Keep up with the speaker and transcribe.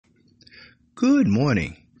Good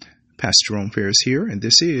morning. Pastor Jerome Ferris here, and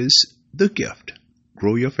this is The Gift.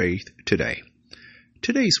 Grow your faith today.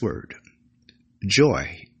 Today's word,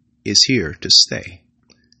 joy, is here to stay.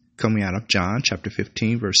 Coming out of John chapter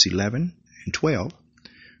 15, verse 11 and 12,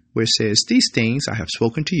 where it says, "These things I have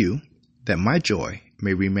spoken to you, that my joy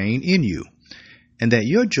may remain in you, and that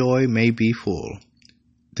your joy may be full.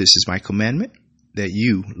 This is my commandment, that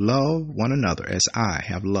you love one another as I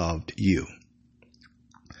have loved you."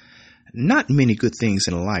 Not many good things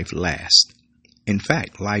in life last. In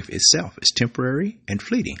fact, life itself is temporary and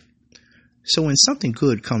fleeting. So when something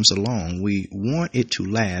good comes along, we want it to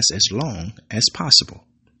last as long as possible.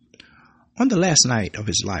 On the last night of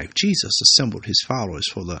his life, Jesus assembled his followers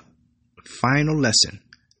for the final lesson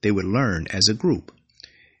they would learn as a group.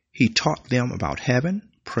 He taught them about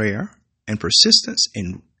heaven, prayer, and persistence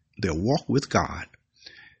in their walk with God.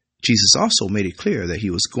 Jesus also made it clear that he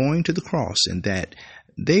was going to the cross and that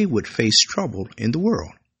they would face trouble in the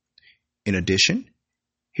world. In addition,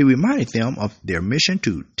 he reminded them of their mission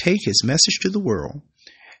to take his message to the world,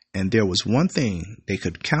 and there was one thing they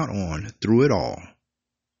could count on through it all: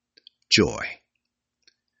 joy.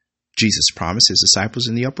 Jesus promised his disciples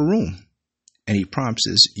in the upper room, and he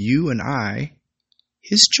promises you and I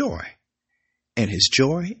his joy, and his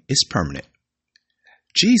joy is permanent.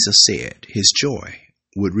 Jesus said his joy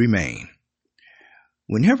would remain.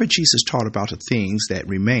 Whenever Jesus taught about the things that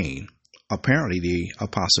remain, apparently the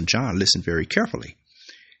Apostle John listened very carefully.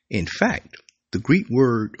 In fact, the Greek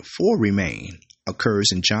word for remain occurs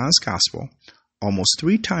in John's Gospel almost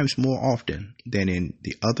 3 times more often than in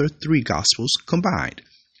the other 3 Gospels combined.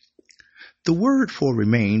 The word for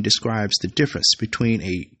remain describes the difference between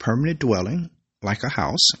a permanent dwelling, like a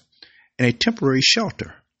house, and a temporary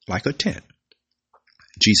shelter, like a tent.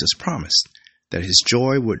 Jesus promised that his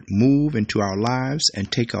joy would move into our lives and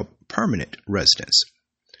take up permanent residence.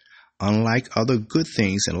 Unlike other good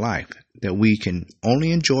things in life that we can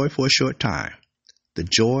only enjoy for a short time, the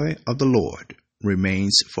joy of the Lord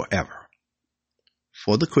remains forever.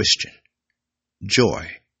 For the Christian, joy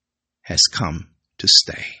has come to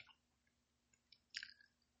stay.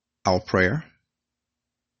 Our prayer.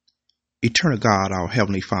 Eternal God, our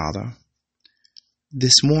Heavenly Father,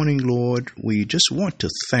 this morning, Lord, we just want to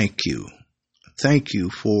thank you. Thank you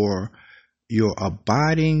for your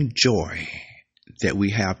abiding joy that we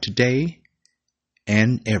have today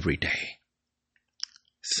and every day.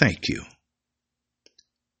 Thank you.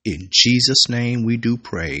 In Jesus' name we do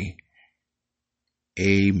pray.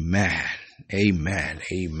 Amen. Amen.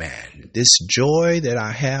 Amen. This joy that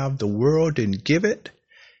I have, the world didn't give it,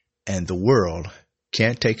 and the world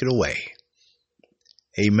can't take it away.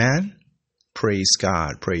 Amen. Praise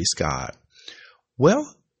God. Praise God.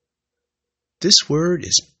 Well, this word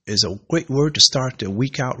is a great word to start the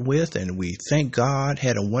week out with, and we thank God,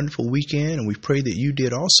 had a wonderful weekend, and we pray that you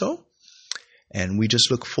did also. And we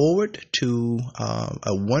just look forward to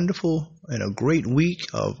a wonderful and a great week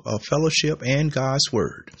of fellowship and God's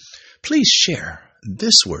word. Please share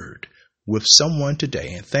this word with someone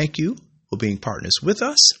today, and thank you for being partners with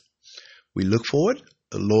us. We look forward,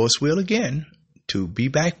 the Lord's will again, to be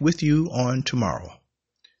back with you on tomorrow.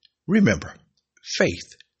 Remember,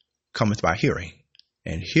 faith cometh by hearing,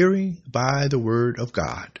 and hearing by the word of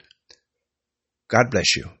God. God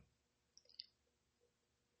bless you.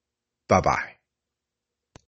 Bye-bye.